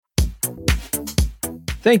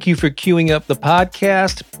Thank you for queuing up the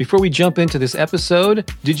podcast. Before we jump into this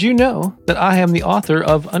episode, did you know that I am the author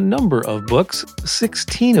of a number of books,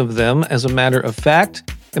 16 of them as a matter of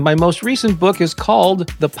fact, and my most recent book is called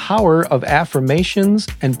The Power of Affirmations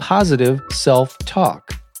and Positive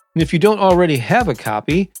Self-Talk. And if you don't already have a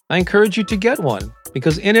copy, I encourage you to get one,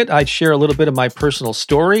 because in it I share a little bit of my personal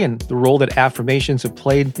story and the role that affirmations have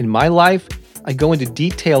played in my life. I go into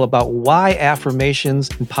detail about why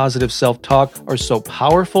affirmations and positive self-talk are so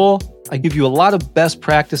powerful. I give you a lot of best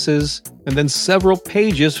practices and then several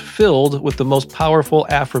pages filled with the most powerful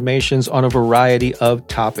affirmations on a variety of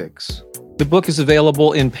topics. The book is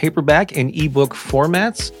available in paperback and ebook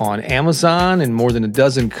formats on Amazon in more than a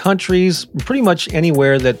dozen countries, pretty much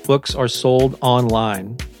anywhere that books are sold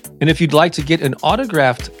online. And if you'd like to get an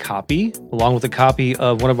autographed copy, along with a copy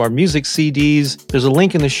of one of our music CDs, there's a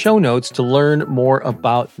link in the show notes to learn more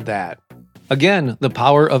about that. Again, The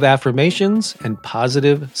Power of Affirmations and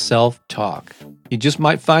Positive Self-Talk. You just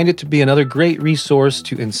might find it to be another great resource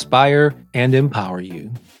to inspire and empower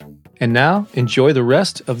you. And now, enjoy the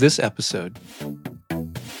rest of this episode.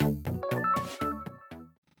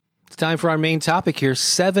 It's time for our main topic here,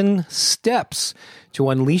 7 steps to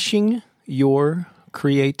unleashing your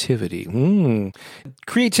creativity.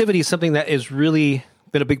 Creativity is something that has really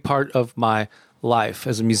been a big part of my life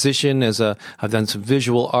as a musician. I've done some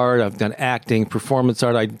visual art, I've done acting, performance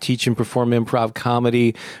art. I teach and perform improv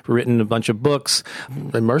comedy, written a bunch of books,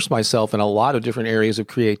 immersed myself in a lot of different areas of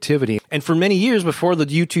creativity. And for many years before the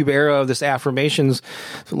YouTube era of this affirmations,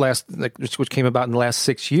 which came about in the last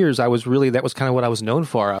 6 years, that was kind of what I was known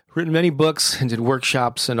for. I've written many books and did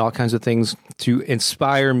workshops and all kinds of things to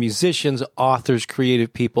inspire musicians, authors,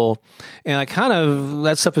 creative people. And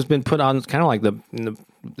that stuff has been put on kind of like the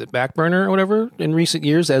back burner or whatever in recent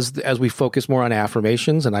years as we focus more on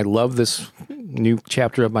affirmations. And I love this new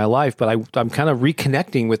chapter of my life, but I'm kind of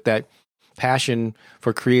reconnecting with that passion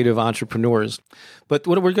for creative entrepreneurs. But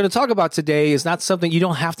what we're going to talk about today is not something, you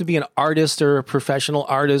don't have to be an artist or a professional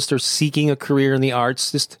artist or seeking a career in the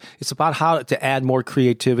arts. It's about how to add more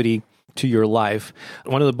creativity to your life.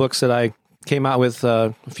 One of the books that I came out with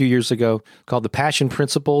a few years ago called The Passion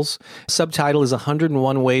Principles. Subtitle is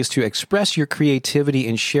 101 Ways to Express Your Creativity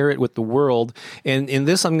and Share It with the World. And in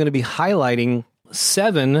this, I'm going to be highlighting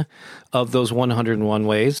 7 of those 101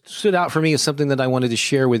 ways. Stood out for me as something that I wanted to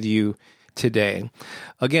share with you today.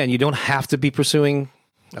 Again, you don't have to be pursuing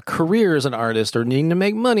a career as an artist or needing to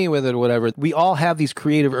make money with it or whatever. We all have these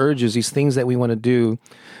creative urges, these things that we want to do,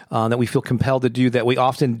 that we feel compelled to do, that we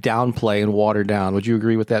often downplay and water down. Would you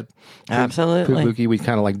agree with that? Absolutely. Pookie? We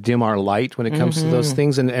kind of like dim our light when it comes to those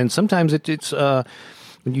things. And sometimes it's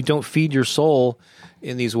when you don't feed your soul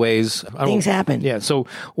in these ways. Things happen. Yeah. So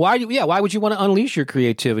why would you want to unleash your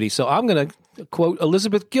creativity? So I'm going to quote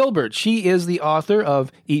Elizabeth Gilbert. She is the author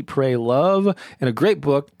of Eat, Pray, Love, and a great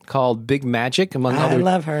book called Big Magic, among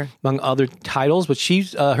other titles. But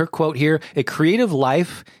she's her quote here: "A creative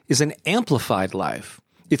life is an amplified life.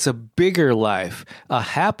 It's a bigger life, a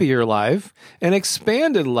happier life, an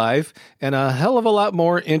expanded life, and a hell of a lot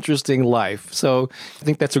more interesting life." So I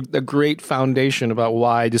think that's a great foundation about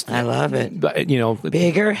why. I love it.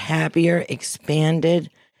 Bigger, happier, expanded,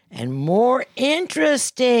 and more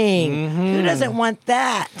interesting. Who doesn't want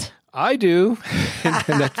that? I do.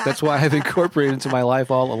 And that's why I've incorporated it into my life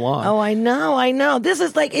all along. Oh, I know. This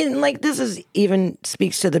is even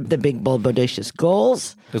speaks to the big, bold, bodacious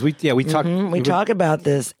goals. Because we talk about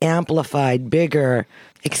this amplified, bigger,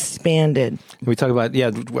 expanded. We talk about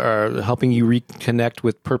helping you reconnect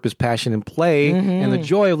with purpose, passion, and play, and the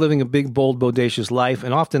joy of living a big, bold, bodacious life.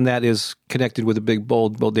 And often that is connected with a big,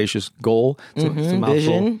 bold, bodacious goal. It's a mouthful.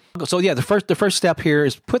 Vision. So the first step here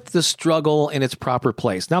is put the struggle in its proper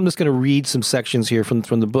place. Now I'm just going to read some sections here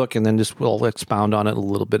from the book, and then we'll expound on it a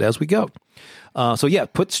little bit as we go.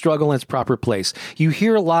 Put struggle in its proper place. You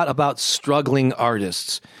hear a lot about struggling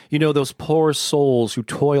artists. You know, those poor souls who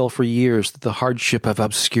toil for years through the hardship of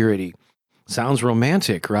obscurity. Sounds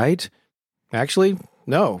romantic, right? Actually,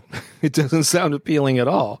 no, it doesn't sound appealing at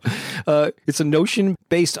all. It's a notion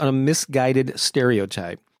based on a misguided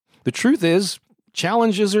stereotype. The truth is,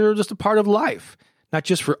 challenges are just a part of life, not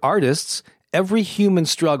just for artists. Every human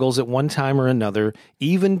struggles at one time or another,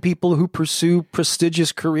 even people who pursue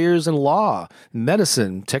prestigious careers in law,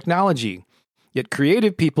 medicine, technology. Yet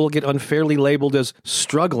creative people get unfairly labeled as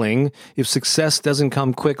struggling if success doesn't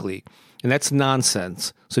come quickly. And that's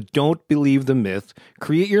nonsense. So don't believe the myth.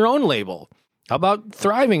 Create your own label. How about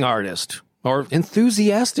thriving artist? Or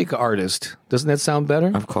enthusiastic artist. Doesn't that sound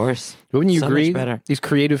better? Of course. Wouldn't you So agree? much better. These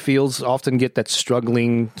creative fields often get that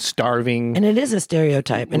struggling, starving. And it is a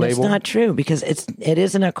stereotype, and it's label. not true because it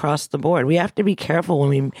isn't across the board. We have to be careful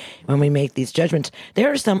when we make these judgments.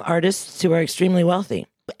 There are some artists who are extremely wealthy.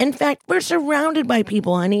 In fact, we're surrounded by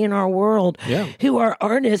people, honey, in our world who are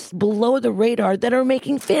artists below the radar that are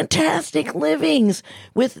making fantastic livings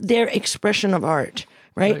with their expression of art,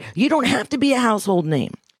 right? You don't have to be a household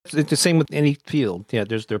name. It's the same with any field. Yeah,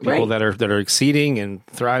 there are people that are exceeding and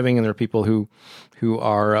thriving, and there are people who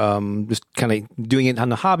are just kind of doing it on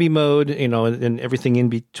the hobby mode, and everything in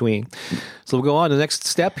between. So we'll go on. The next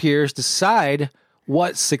step here is decide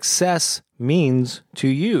what success means to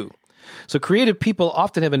you. So creative people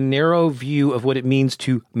often have a narrow view of what it means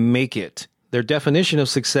to make it. Their definition of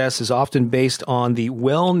success is often based on the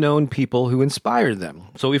well-known people who inspired them.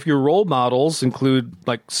 So if your role models include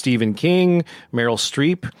like Stephen King, Meryl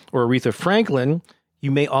Streep, or Aretha Franklin,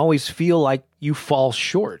 you may always feel like you fall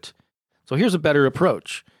short. So here's a better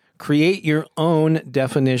approach. Create your own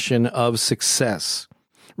definition of success.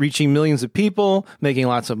 Reaching millions of people, making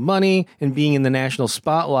lots of money, and being in the national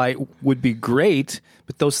spotlight would be great,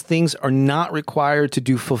 but those things are not required to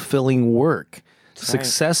do fulfilling work.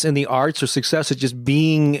 Success in the arts or success at just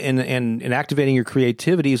being and activating your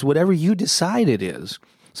creativity is whatever you decide it is.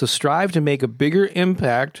 So strive to make a bigger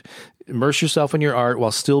impact, immerse yourself in your art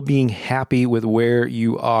while still being happy with where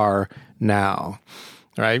you are now.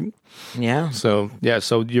 Right? Yeah. So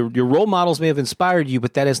your role models may have inspired you,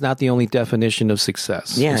 but that is not the only definition of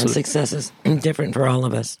success. Yeah, So, success is different for all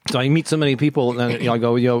of us. so I meet so many people, and I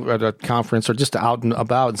go, at a conference or just out and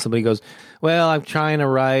about, and somebody goes, "Well, I'm trying to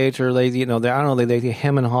write," or they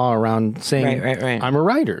hem and haw around saying, Right. "I'm a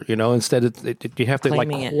writer." Instead you have to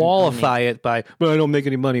Claiming it and qualify it by, "Well, I don't make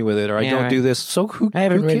any money with it," or "I don't do this." So I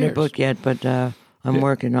haven't who written a cares? book yet, but I'm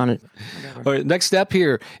working on it. All right, next step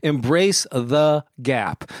here, embrace the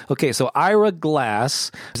gap. Okay, so Ira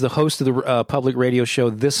Glass is the host of the public radio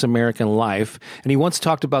show This American Life, and he once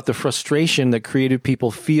talked about the frustration that creative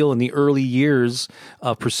people feel in the early years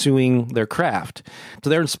of pursuing their craft.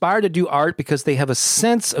 So they're inspired to do art because they have a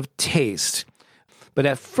sense of taste. But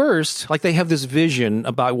at first, they have this vision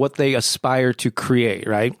about what they aspire to create,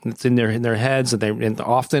 right? It's in their heads, and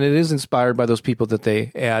often it is inspired by those people that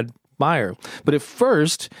they admire. But at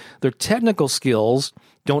first, their technical skills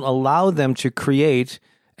don't allow them to create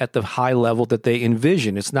at the high level that they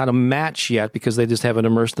envision. It's not a match yet because they just haven't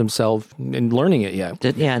immersed themselves in learning it yet.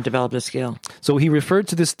 Developed a skill. So he referred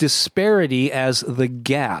to this disparity as the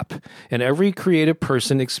gap, and every creative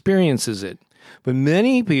person experiences it. But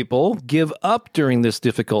many people give up during this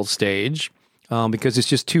difficult stage because it's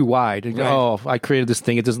just too wide. Right. Oh, I created this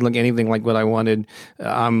thing. It doesn't look anything like what I wanted.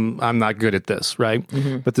 I'm not good at this, right?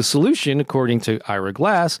 Mm-hmm. But the solution, according to Ira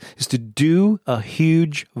Glass, is to do a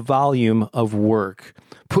huge volume of work.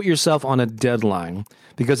 Put yourself on a deadline,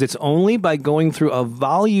 because it's only by going through a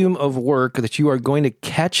volume of work that you are going to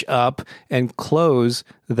catch up and close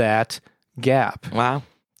that gap. Wow.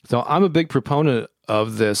 So I'm a big proponent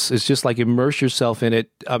of this. It's just like immerse yourself in it.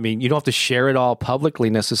 I mean, you don't have to share it all publicly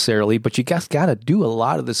necessarily, but you got to do a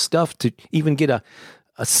lot of this stuff to even get a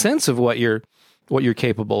sense of what you're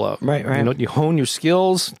capable of. Right. You hone your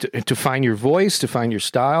skills to find your voice, to find your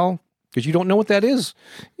style, because you don't know what that is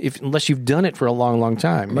unless you've done it for a long, long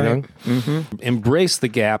time. Right. You know? Mm-hmm. Embrace the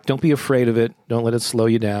gap. Don't be afraid of it. Don't let it slow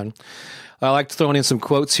you down. I like throwing in some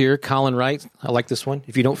quotes here. Colin Wright, I like this one.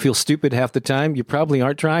 If you don't feel stupid half the time, you probably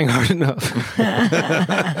aren't trying hard enough.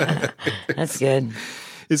 That's good.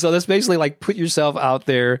 And so that's basically like put yourself out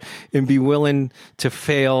there and be willing to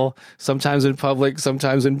fail, sometimes in public,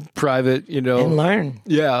 sometimes in private, And learn.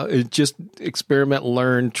 Yeah, just experiment,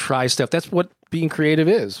 learn, try stuff. That's what being creative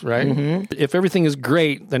is, right? Mm-hmm. If everything is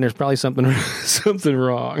great, then there's probably something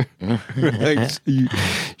wrong. Right? You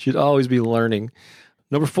should always be learning.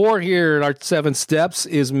 Number 4 here in our 7 steps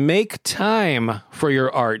is make time for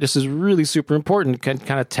your art. This is really super important. Kind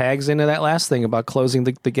of tags into that last thing about closing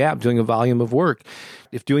the gap, doing a volume of work.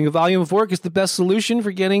 If doing a volume of work is the best solution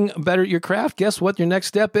for getting better at your craft, guess what your next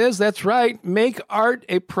step is? That's right. Make art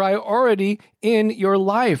a priority in your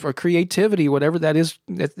life or creativity, whatever that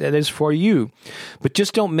is for you. But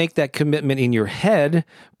just don't make that commitment in your head.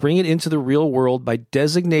 Bring it into the real world by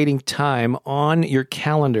designating time on your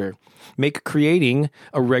calendar. Make creating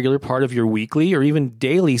a regular part of your weekly or even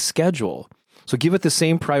daily schedule. So give it the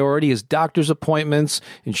same priority as doctor's appointments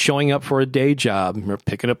and showing up for a day job or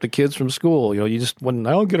picking up the kids from school. You just, when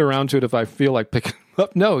I'll get around to it if I feel like picking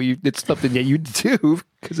up. No, it's something that you do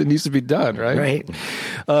because it needs to be done, right?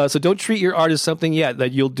 Right. So don't treat your art as something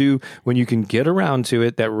that you'll do when you can get around to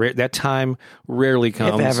it. That time rarely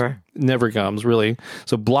comes. If ever. Never comes, really.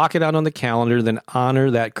 So block it out on the calendar, then honor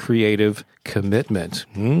that creative commitment.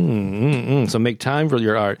 So make time for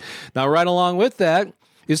your art. Now, right along with that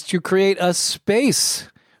is to create a space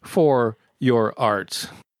for your art.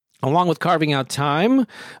 Along with carving out time,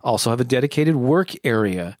 also have a dedicated work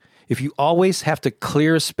area. If you always have to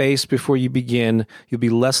clear a space before you begin, you'll be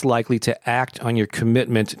less likely to act on your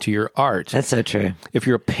commitment to your art. That's so true. If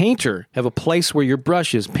you're a painter, have a place where your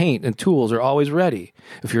brushes, paint, and tools are always ready.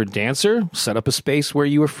 If you're a dancer, set up a space where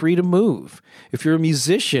you are free to move. If you're a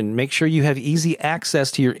musician, make sure you have easy access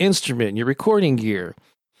to your instrument and your recording gear.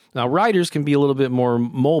 Now, writers can be a little bit more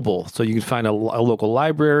mobile, so you can find a local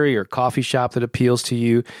library or coffee shop that appeals to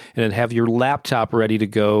you, and then have your laptop ready to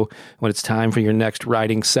go when it's time for your next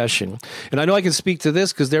writing session. And I know I can speak to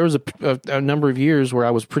this because there was a number of years where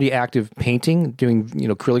I was pretty active painting, doing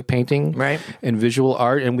acrylic painting, right, and visual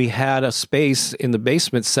art, and we had a space in the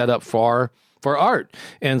basement set up for art.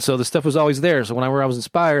 And so the stuff was always there. So whenever I was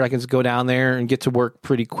inspired, I can just go down there and get to work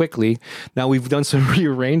pretty quickly. Now we've done some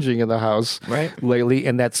rearranging in the house lately,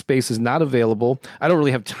 and that space is not available. I don't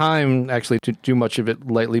really have time actually to do much of it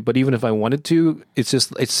lately, but even if I wanted to, it's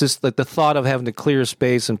just like the thought of having to clear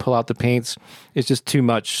space and pull out the paints is just too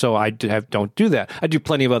much. So I don't do that. I do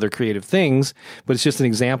plenty of other creative things, but it's just an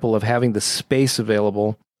example of having the space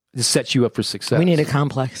available to set you up for success. We need a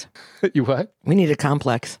complex. You what? We need a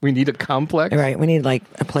complex. We need a complex? Right. We need like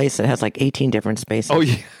a place that has like 18 different spaces. Oh,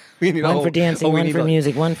 yeah. We need one for dancing, one for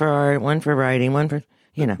music, one for art, one for writing, one for,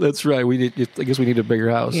 That's right. I guess we need a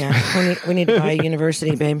bigger house. Yeah. We need to buy a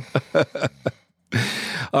university, babe.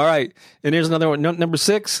 All right. And here's another one. Number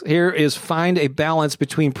 6 here is find a balance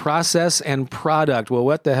between process and product. Well,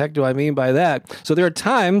 what the heck do I mean by that? So there are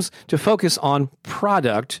times to focus on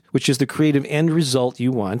product, which is the creative end result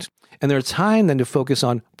you want. And there's time then to focus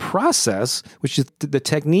on process, which is the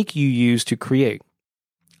technique you use to create.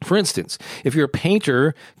 For instance, if you're a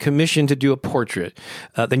painter commissioned to do a portrait,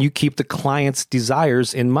 then you keep the client's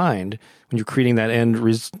desires in mind when you're creating that end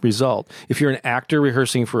result. If you're an actor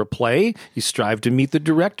rehearsing for a play, you strive to meet the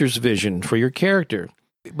director's vision for your character.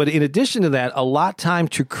 But in addition to that, allot time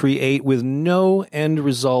to create with no end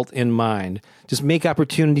result in mind. Just make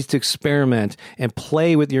opportunities to experiment and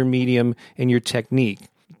play with your medium and your technique.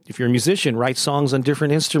 If you're a musician, write songs on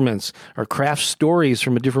different instruments or craft stories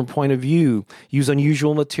from a different point of view. Use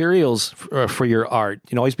unusual materials for your art.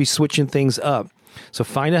 Always be switching things up. So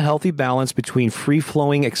find a healthy balance between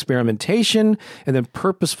free-flowing experimentation and then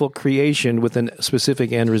purposeful creation with a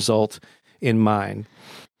specific end result in mind.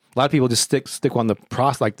 A lot of people just stick on the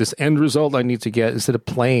process, like this end result I need to get, instead of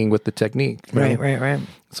playing with the technique. Right.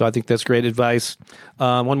 So I think that's great advice.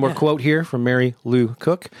 One more quote here from Mary Lou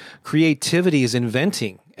Cook. Creativity is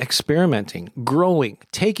inventing, experimenting, growing,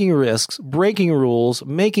 taking risks, breaking rules,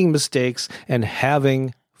 making mistakes, and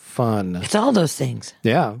having fun. It's all those things.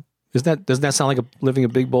 Yeah. Doesn't that sound like living a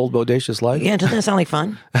big, bold, bodacious life? Yeah, doesn't that sound like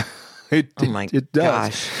fun? It does.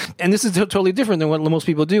 Gosh. And this is totally different than what most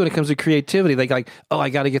people do when it comes to creativity. They like, I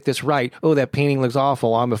got to get this right. Oh, that painting looks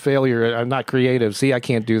awful. I'm a failure. I'm not creative. See, I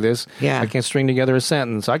can't do this. Yeah. I can't string together a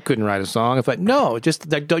sentence. I couldn't write a song. Just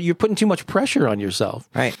you're putting too much pressure on yourself.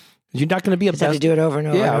 Right. You're not going to be a best. Have to do it over and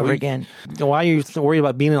over and over again. Why are you worried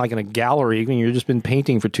about being in a gallery when you've just been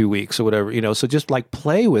painting for 2 weeks or whatever? So just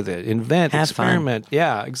play with it, invent, experiment. Fun.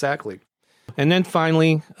 Yeah, exactly. And then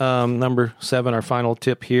finally, number 7, our final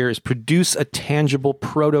tip here is produce a tangible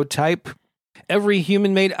prototype. Every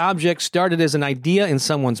human-made object started as an idea in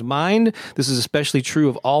someone's mind. This is especially true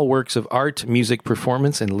of all works of art, music,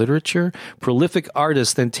 performance, and literature. Prolific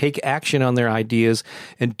artists then take action on their ideas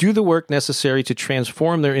and do the work necessary to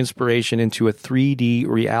transform their inspiration into a 3D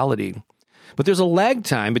reality. But there's a lag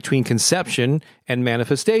time between conception and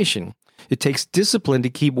manifestation. It takes discipline to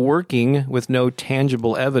keep working with no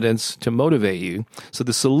tangible evidence to motivate you. So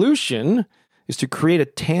the solution is to create a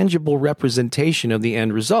tangible representation of the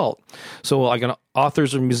end result. So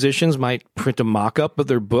authors or musicians might print a mock-up of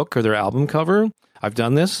their book or their album cover. I've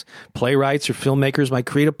done this. Playwrights or filmmakers might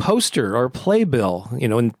create a poster or a playbill,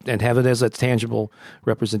 and have it as a tangible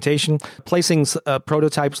representation. Placing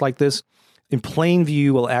prototypes like this in plain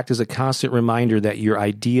view will act as a constant reminder that your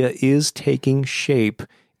idea is taking shape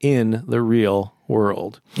in the real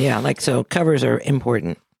world. Yeah, so covers are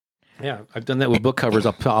important. Yeah, I've done that with book covers.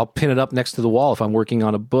 I'll pin it up next to the wall if I'm working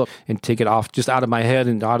on a book and take it off just out of my head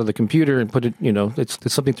and out of the computer and put it,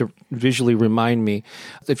 it's something to visually remind me.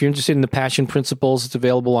 If you're interested in the Passion Principles, it's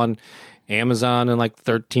available on Amazon in like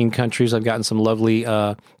 13 countries. I've gotten some lovely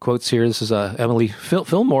quotes here. This is Emily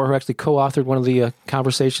Fillmore, who actually co-authored one of the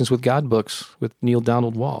Conversations with God books with Neil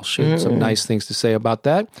Donald Walsch. She had some nice things to say about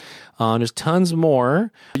that. There's tons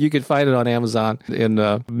more. You can find it on Amazon in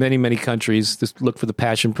many, many countries. Just look for the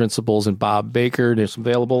Passion Principles and Bob Baker. It's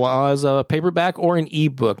available as a paperback or an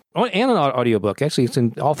ebook and an audiobook. Actually, it's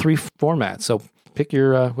in all three formats. So pick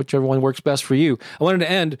your whichever one works best for you. I wanted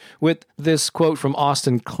to end with this quote from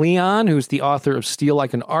Austin Kleon, who's the author of Steal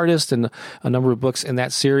Like an Artist and a number of books in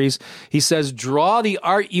that series. He says, "Draw the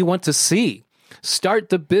art you want to see. Start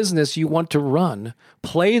the business you want to run.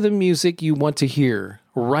 Play the music you want to hear.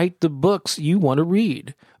 Write the books you want to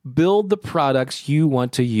read. Build the products you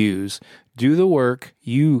want to use. Do the work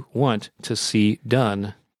you want to see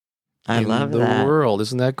done." I love that. In the world.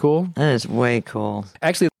 Isn't that cool? That is way cool.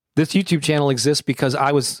 Actually, this YouTube channel exists because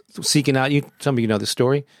I was seeking out, some of you know the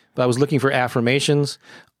story, but I was looking for affirmations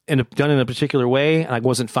done in a particular way, and I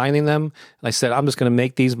wasn't finding them. And I said, I'm just going to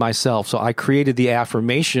make these myself. So I created the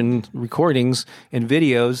affirmation recordings and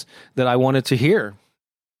videos that I wanted to hear.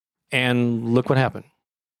 And look what happened.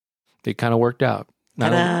 It kind of worked out.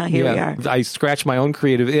 Ta-da, here we are. I scratched my own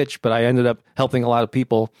creative itch, but I ended up helping a lot of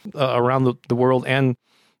people around the world and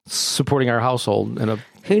supporting our household.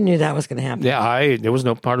 Who knew that was going to happen? Yeah, there was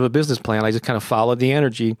no part of a business plan. I just kind of followed the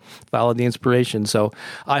energy, followed the inspiration. So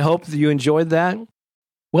I hope that you enjoyed that.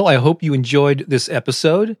 Well, I hope you enjoyed this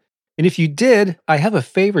episode. And if you did, I have a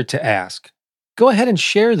favor to ask. Go ahead and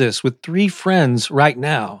share this with 3 friends right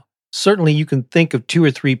now. Certainly you can think of 2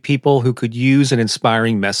 or 3 people who could use an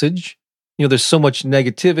inspiring message. There's so much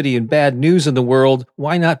negativity and bad news in the world.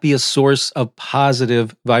 Why not be a source of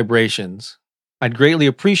positive vibrations? I'd greatly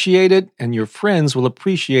appreciate it, and your friends will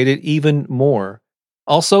appreciate it even more.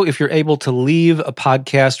 Also, if you're able to leave a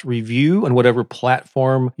podcast review on whatever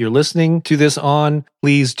platform you're listening to this on,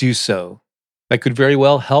 please do so. That could very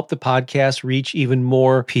well help the podcast reach even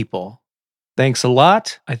more people. Thanks a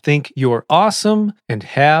lot. I think you're awesome, and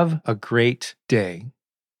have a great day.